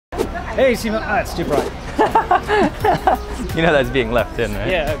Hey, Simon. Ah, it's too bright. You know that's being left in, right?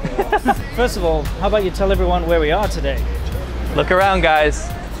 Yeah, okay. First of all, how about you tell everyone where we are today? Look around,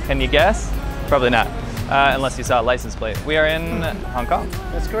 guys. Can you guess? Probably not, unless you saw a license plate. We are in Hong Kong.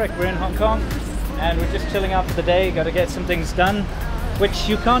 That's correct. We're in Hong Kong, and we're just chilling out for the day. Got to get some things done, which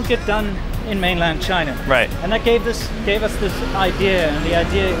you can't get done in mainland China. Right. And that gave us this idea, and the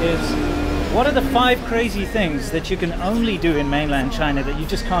idea is, what are the 5 crazy things that you can only do in mainland China that you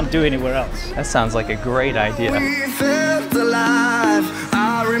just can't do anywhere else? That sounds like a great idea. We felt alive.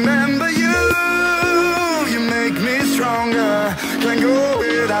 I remember you. You make me stronger. Can't go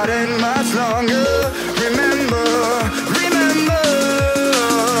without it much longer. Remember, remember.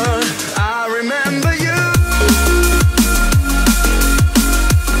 I remember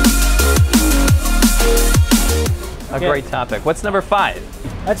you. A great topic. What's number 5?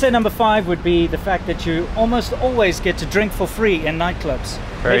 I'd say number 5 would be the fact that you almost always get to drink for free in nightclubs.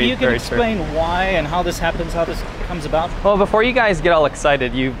 Maybe you can explain why and how this happens, how this comes about. Well, before you guys get all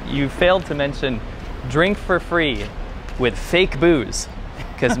excited, you failed to mention drink for free with fake booze.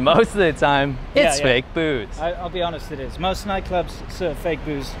 Because most of the time, it's fake booze. I'll be honest, it is. Most nightclubs serve fake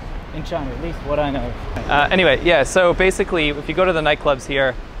booze in China, at least what I know. Anyway, yeah, so basically, if you go to the nightclubs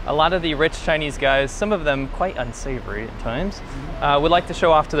here, a lot of the rich Chinese guys, some of them quite unsavory at times, would like to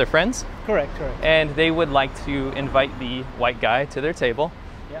show off to their friends. Correct, correct. And they would like to invite the white guy to their table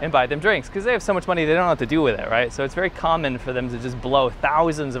and buy them drinks because they have so much money they don't know what to do with it, right? So it's very common for them to just blow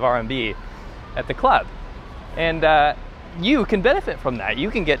thousands of RMB at the club. And you can benefit from that. You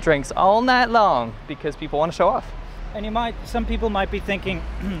can get drinks all night long because people want to show off. And some people might be thinking,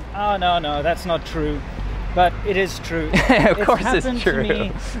 oh, no, that's not true. But it is true. Of course it's happened true. to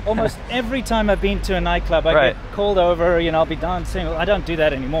me almost every time I've been to a nightclub. I get called over, I'll be dancing. I don't do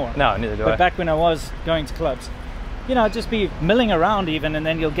that anymore. No, neither do I. But back when I was going to clubs, I'd just be milling around even, and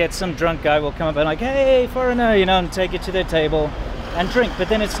then you'll get some drunk guy will come up and like, hey, foreigner, and take you to their table and drink. But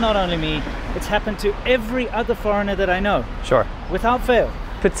then it's not only me, it's happened to every other foreigner that I know. Sure. Without fail.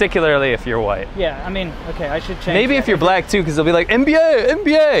 Particularly if you're white. Yeah, I mean, okay, I should change Maybe if you're black too, because they'll be like,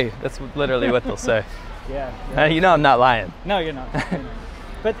 NBA! That's literally what they'll say. Yeah. I'm not lying. No, you're not.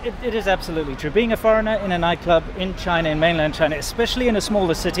 But it is absolutely true. Being a foreigner in a nightclub in China, in mainland China, especially in a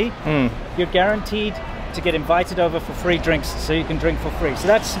smaller city, you're guaranteed to get invited over for free drinks so you can drink for free. So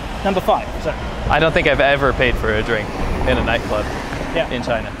that's number 5. So. I don't think I've ever paid for a drink in a nightclub in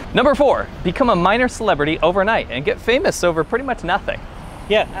China. Number 4, become a minor celebrity overnight and get famous over pretty much nothing.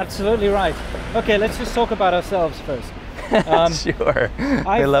 Yeah, absolutely right. Okay, let's just talk about ourselves first. Sure.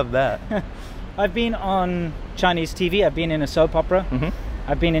 I love that. I've been on Chinese TV. I've been in a soap opera.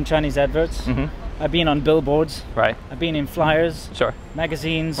 I've been in Chinese adverts. I've been on billboards. Right. I've been in flyers. Sure.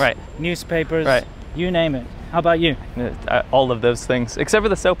 Magazines. Right. Newspapers. Right. You name it. How about you? All of those things, except for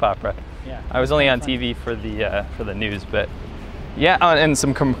the soap opera. Yeah. I was only on TV for the news, but yeah, and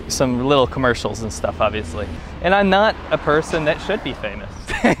some little commercials and stuff, obviously. And I'm not a person that should be famous.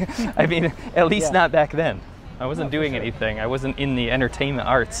 I mean, at least not back then. I wasn't doing anything. I wasn't in the entertainment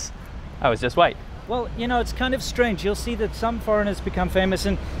arts. I was just white. Well, it's kind of strange. You'll see that some foreigners become famous,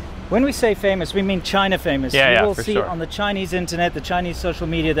 and when we say famous, we mean China famous. You will see on the Chinese internet, the Chinese social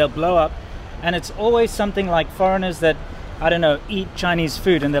media, they'll blow up, and it's always something like foreigners that, I don't know, eat Chinese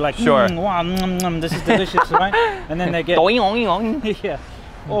food, and they're like, wow, this is delicious, right? And then they get, yeah.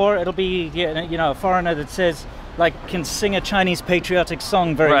 Or it'll be, a foreigner that says, like, can sing a Chinese patriotic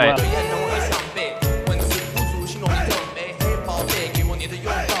song very well.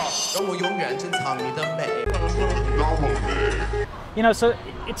 So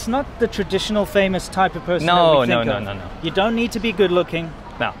it's not the traditional famous type of person that we think of. No. You don't need to be good looking.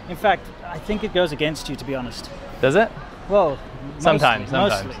 No. In fact, I think it goes against you, to be honest. Does it? Well, sometimes,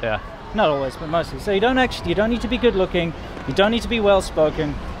 mostly. Yeah. Not always, but mostly. So you don't need to be good looking. You don't need to be well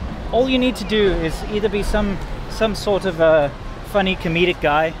spoken. All you need to do is either be some sort of a funny comedic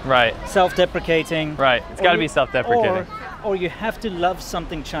guy. Right. Self-deprecating. Right. It's got to be self-deprecating. Or you have to love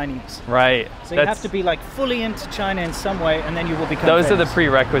something Chinese. Right. So you have to be like fully into China in some way, and then you will become Those famous. are the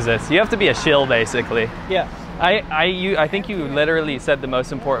prerequisites. You have to be a shill, basically. Yeah. I think you literally said the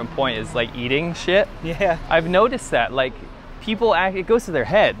most important point is like eating shit. Yeah. I've noticed that like people it goes to their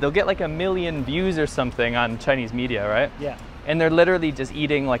head. They'll get like 1 million views or something on Chinese media, right? Yeah. And they're literally just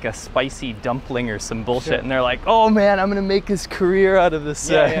eating like a spicy dumpling or some bullshit, and they're like, "Oh man, I'm gonna make this career out of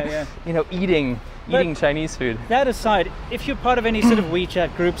this." Eating Chinese food. That aside, if you're part of any sort of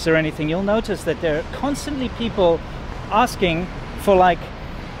WeChat groups or anything, you'll notice that there are constantly people asking for like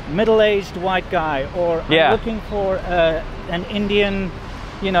middle-aged white guy, or I'm looking for an Indian,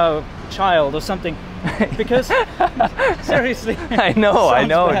 child or something. Because seriously, I know.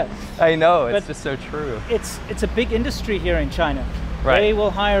 I know, it's just so true. It's a big industry here in China. Right. They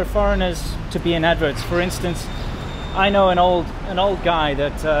will hire foreigners to be in adverts. For instance, I know an old guy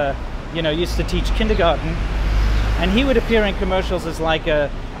that you know, used to teach kindergarten, and he would appear in commercials as like a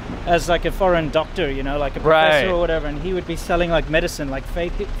foreign doctor, you know, like a professor or whatever, and he would be selling like medicine, like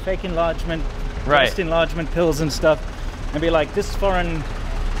fake enlargement, breast enlargement pills and stuff, and be like, this foreign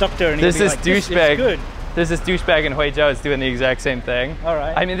doctor, and he'd be like, this is good. There's this douchebag in Huizhou that's doing the exact same thing. All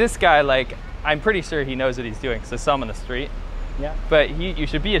right. I mean, this guy, like, I'm pretty sure he knows what he's doing, because I saw him on the street. Yeah. But you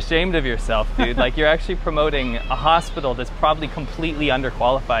should be ashamed of yourself, dude. Like, you're actually promoting a hospital that's probably completely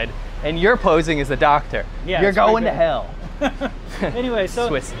underqualified, and you're posing as a doctor. Yeah, you're going to hell. Anyway, so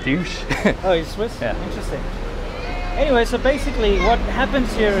Swiss douche. Oh, he's Swiss? Yeah. Interesting. Anyway, so basically what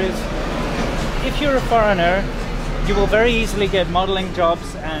happens here is, if you're a foreigner, you will very easily get modeling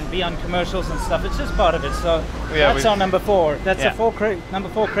jobs and be on commercials and stuff. It's just part of it. So that's our number 4. That's the number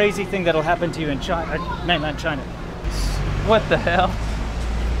 4 crazy thing that'll happen to you in China, mainland China. What the hell?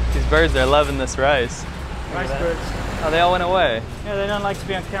 These birds are loving this rice. Rice birds. Oh, they all went away. Yeah, they don't like to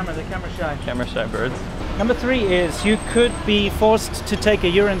be on camera. They're camera shy. Camera shy birds. Number 3 is you could be forced to take a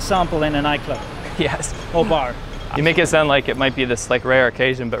urine sample in a nightclub. Yes. Or bar. You make it sound like it might be this like rare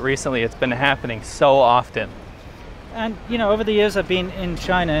occasion, but recently it's been happening so often. And you know, over the years I've been in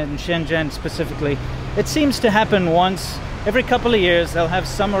China, in Shenzhen specifically, it seems to happen once every couple of years. They'll have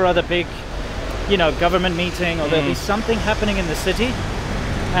some or other big, you know, government meeting, or there'll be something happening in the city.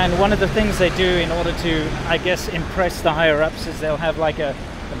 And one of the things they do in order to, I guess, impress the higher ups is they'll have like a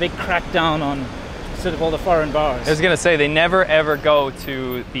big crackdown on sort of all the foreign bars. I was gonna say, they never ever go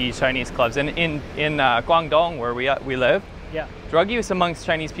to the Chinese clubs. And in Guangdong, where we live, drug use amongst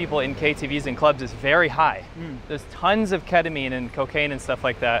Chinese people in KTVs and clubs is very high. There's tons of ketamine and cocaine and stuff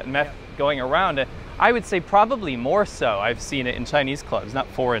like that, and meth going around. I would say probably more so I've seen it in Chinese clubs, not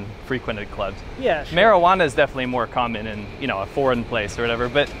foreign frequented clubs. Yeah, sure. Marijuana is definitely more common in, you know, a foreign place or whatever,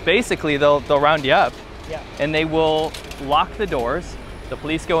 but basically they'll round you up and they will lock the doors. The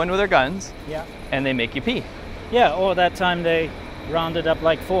police go in with their guns and they make you pee. Yeah, or that time they rounded up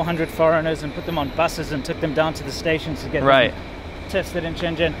like 400 foreigners and put them on buses and took them down to the stations to get them tested in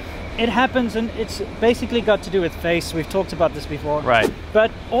Shenzhen. It happens, and it's basically got to do with face. We've talked about this before. Right.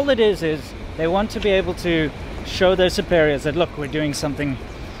 But all it is they want to be able to show their superiors that, look, we're doing something,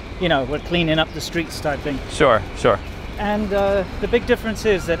 you know, we're cleaning up the streets type thing. Sure, sure. And the big difference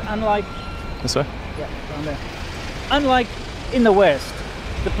is that unlike... This way? Yeah, down there. Unlike in the West,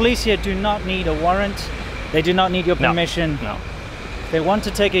 the police here do not need a warrant. They do not need your permission. No. If they want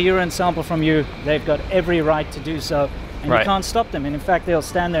to take a urine sample from you, they've got every right to do so. And you can't stop them. And in fact, they'll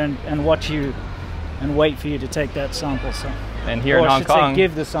stand there and watch you and wait for you to take that sample. So. And here in Hong Kong, say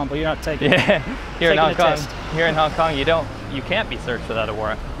give the sample. You're not taking. Here in Hong Kong, you can't be searched without a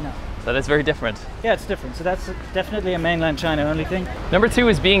warrant. No. So that's very different. Yeah, it's different. So that's definitely a mainland China only thing. Number 2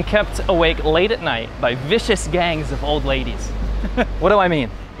 is being kept awake late at night by vicious gangs of old ladies. What do I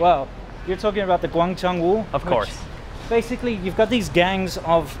mean? Well, you're talking about the Guangchang Wu. Of course. Basically, you've got these gangs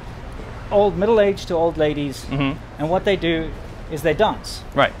of middle-aged to old ladies, and what they do is they dance.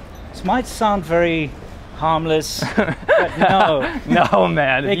 Right. This might sound very harmless, but no. No,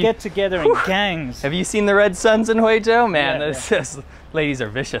 man. They get together in gangs. Have you seen the Red Suns in Huizhou? Man, those ladies are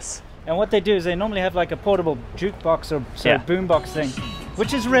vicious. And what they do is they normally have like a portable jukebox or boombox thing,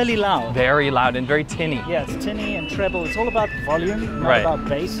 which is really loud. Very loud and very tinny. Yeah, it's tinny and treble. It's all about volume, not about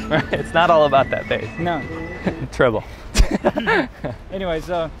bass. Right. It's not all about that bass. No. Treble. Anyways,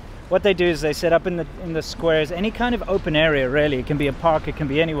 what they do is they set up in the squares, any kind of open area really. It can be a park, it can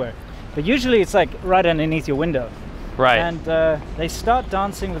be anywhere. But usually it's like right underneath your window. Right. And they start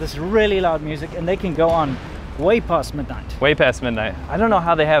dancing with this really loud music, and they can go on way past midnight. Way past midnight. I don't know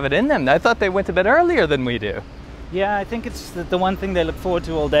how they have it in them. I thought they went to bed earlier than we do. Yeah, I think it's the one thing they look forward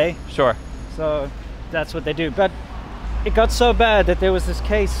to all day. Sure. So that's what they do. But it got so bad that there was this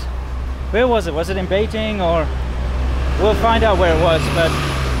case. Where was it? Was it in Beijing, or... We'll find out where it was, but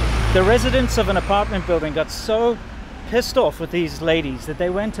the residents of an apartment building got so pissed off with these ladies that they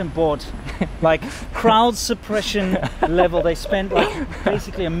went and bought like crowd suppression level. They spent like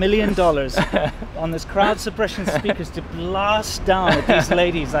basically $1 million on this crowd suppression speakers to blast down at these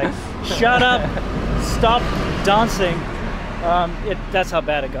ladies, like, shut up, stop dancing. That's how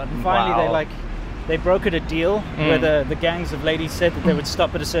bad it got. And finally they brokered a deal where the gangs of ladies said that they would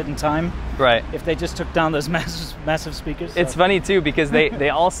stop at a certain time. Right. If they just took down those massive speakers. It's funny too, because they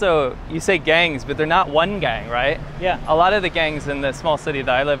also, you say gangs, but they're not one gang, right? Yeah. A lot of the gangs in the small city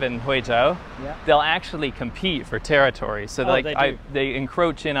that I live in, Huizhou, they'll actually compete for territory. So they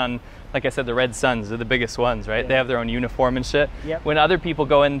encroach in on like I said, the Red Suns are the biggest ones, right? Yeah. They have their own uniform and shit. Yep. When other people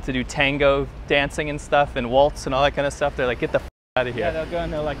go in to do tango dancing and stuff and waltz and all that kind of stuff, they're like, get the f out of here. Yeah, they'll go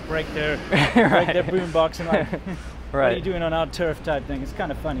and they'll like break their Right. break their boombox and like, what are Right. you doing on our turf type thing. It's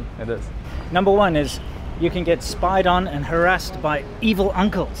kind of funny. It is. Number one is you can get spied on and harassed by evil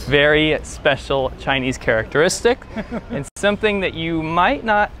uncles. Very special Chinese characteristic and something that you might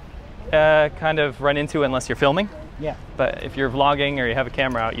not kind of run into unless you're filming. Yeah. But if you're vlogging or you have a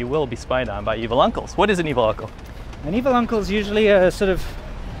camera out, you will be spied on by evil uncles. What is an evil uncle? An evil uncle is usually a sort of,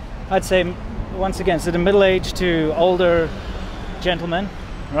 I'd say, once again, sort of middle-aged to older gentleman,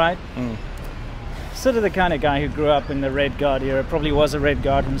 right? Mm. Sort of the kind of guy who grew up in the Red Guard era, probably was a Red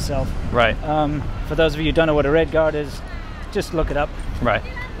Guard himself. Right. For those of you who don't know what a Red Guard is, just look it up. Right.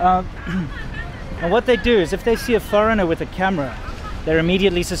 And what they do is if they see a foreigner with a camera, they're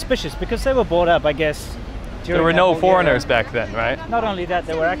immediately suspicious because they were brought up, I guess, There were no foreigners back then, right? Not only that,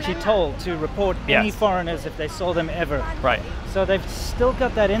 they were actually told to report any Yes. foreigners if they saw them ever. Right. So they've still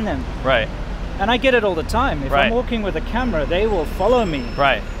got that in them. Right. And I get it all the time. If Right. I'm walking with a camera, they will follow me.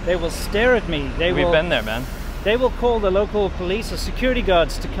 Right. They will stare at me. We've been there, man. They will call the local police or security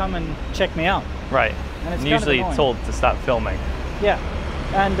guards to come and check me out. Right. And it's And kind of usually annoying. told to stop filming. Yeah.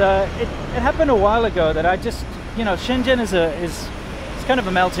 And it happened a while ago that I just, you know, Shenzhen is kind of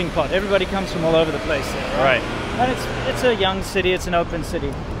a melting pot. Everybody comes from all over the place there, right? And it's a young city, it's an open city.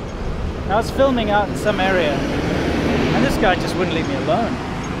 And I was filming out in some area, and this guy just wouldn't leave me alone.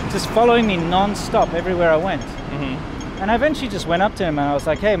 Just following me non-stop everywhere I went. Mm-hmm. And I eventually just went up to him and I was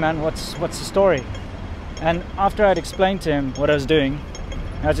like, hey man, what's the story? And after I'd explained to him what I was doing,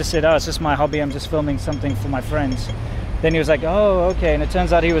 I just said, oh, it's just my hobby, I'm just filming something for my friends. Then he was like, oh, okay. And it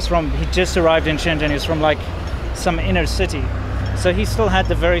turns out he just arrived in Shenzhen, he was from like some inner city. So he still had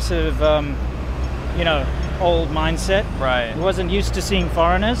the very sort of, you know, old mindset. Right. He wasn't used to seeing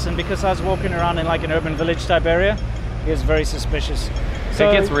foreigners, and because I was walking around in like an urban village type area, he was very suspicious. So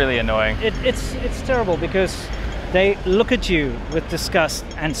it gets really annoying. It's terrible because they look at you with disgust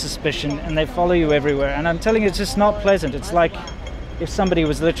and suspicion, and they follow you everywhere. And I'm telling you, it's just not pleasant. It's like if somebody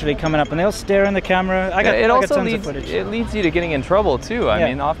was literally coming up and they'll stare in the camera. I got tons of footage. It leads you to getting in trouble too. I Yeah.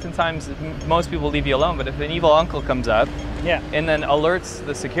 mean, oftentimes most people leave you alone, but if an evil uncle comes up Yeah. and then alerts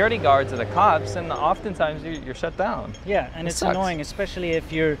the security guards or the cops, then oftentimes you're shut down. Yeah, and It it's sucks. annoying, especially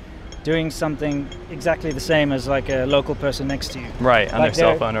if you're doing something exactly the same as like a local person next to you. Right, on Like their cell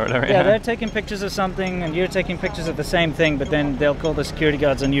they're- phone or whatever. Yeah, they're taking pictures of something and you're taking pictures of the same thing, but then they'll call the security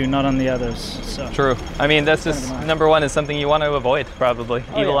guards on you, not on the others. So True. I mean, that's Kind of just annoying. number one is something you want to avoid, probably.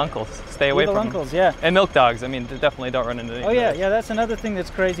 Oh, Evil yeah. uncles. Stay away Evil from uncles, them. yeah. And milk dogs. I mean, definitely don't run into any Oh of yeah, those. yeah, that's another thing that's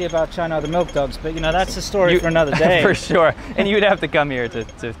crazy about China, the milk dogs, but you know, that's a story for another day. For sure. And you'd have to come here to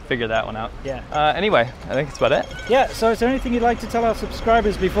figure that one out. Yeah. Anyway, I think that's about it. Yeah, so is there anything you'd like to tell our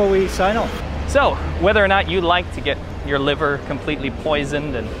subscribers before we sign off? So, whether or not you like to get your liver completely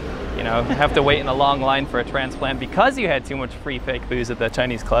poisoned and, you know, have to wait in a long line for a transplant because you had too much free fake booze at the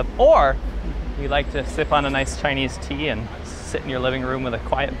Chinese club, or you like to sip on a nice Chinese tea and sit in your living room with a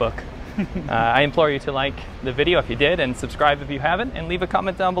quiet book, I implore you to like the video if you did, and subscribe if you haven't, and leave a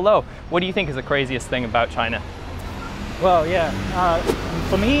comment down below. What do you think is the craziest thing about China? Well, yeah,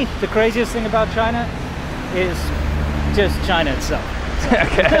 for me, the craziest thing about China is just China itself.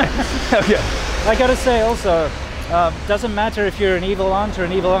 Okay. Okay. I gotta say also, doesn't matter if you're an evil aunt or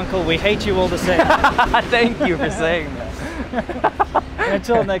an evil uncle, we hate you all the same. Thank you for saying that.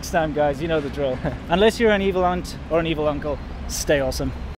 Until next time, guys, you know the drill. Unless you're an evil aunt or an evil uncle, stay awesome.